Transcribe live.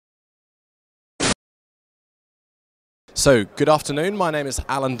So, good afternoon, my name is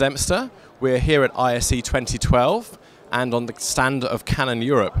Alan Dempster. We're here at ISE 2012 and on the stand of Canon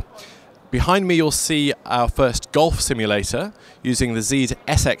Europe. Behind me you'll see our first golf simulator using the Z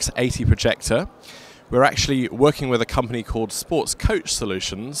SX80 projector. We're actually working with a company called Sports Coach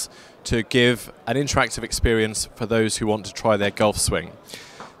Solutions to give an interactive experience for those who want to try their golf swing.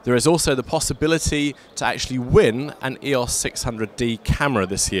 There is also the possibility to actually win an EOS 600D camera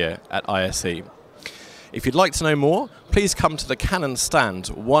this year at ISE. If you'd like to know more, please come to the Canon stand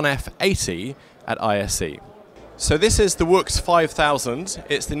 1F80 at ISE. So this is the Works 5000.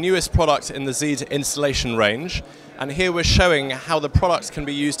 It's the newest product in the Z installation range, and here we're showing how the product can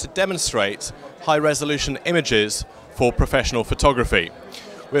be used to demonstrate high-resolution images for professional photography.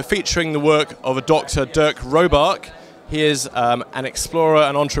 We're featuring the work of a Dr. Dirk Robark. He is an explorer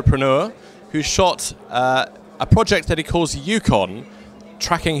and entrepreneur who shot a project that he calls Yukon,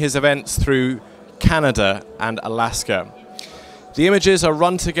 tracking his events through Canada and Alaska. The images are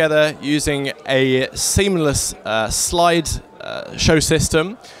run together using a seamless slide show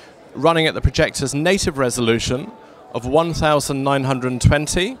system running at the projector's native resolution of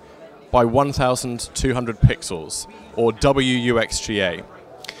 1920 by 1200 pixels, or WUXGA.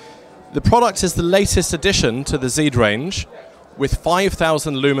 The product is the latest addition to the Z range with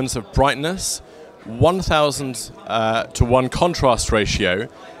 5000 lumens of brightness, 1000 to 1 contrast ratio,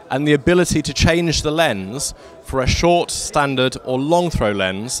 and the ability to change the lens for a short, standard or long throw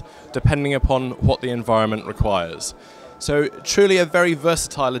lens depending upon what the environment requires. So truly a very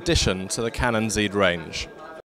versatile addition to the Canon Z range.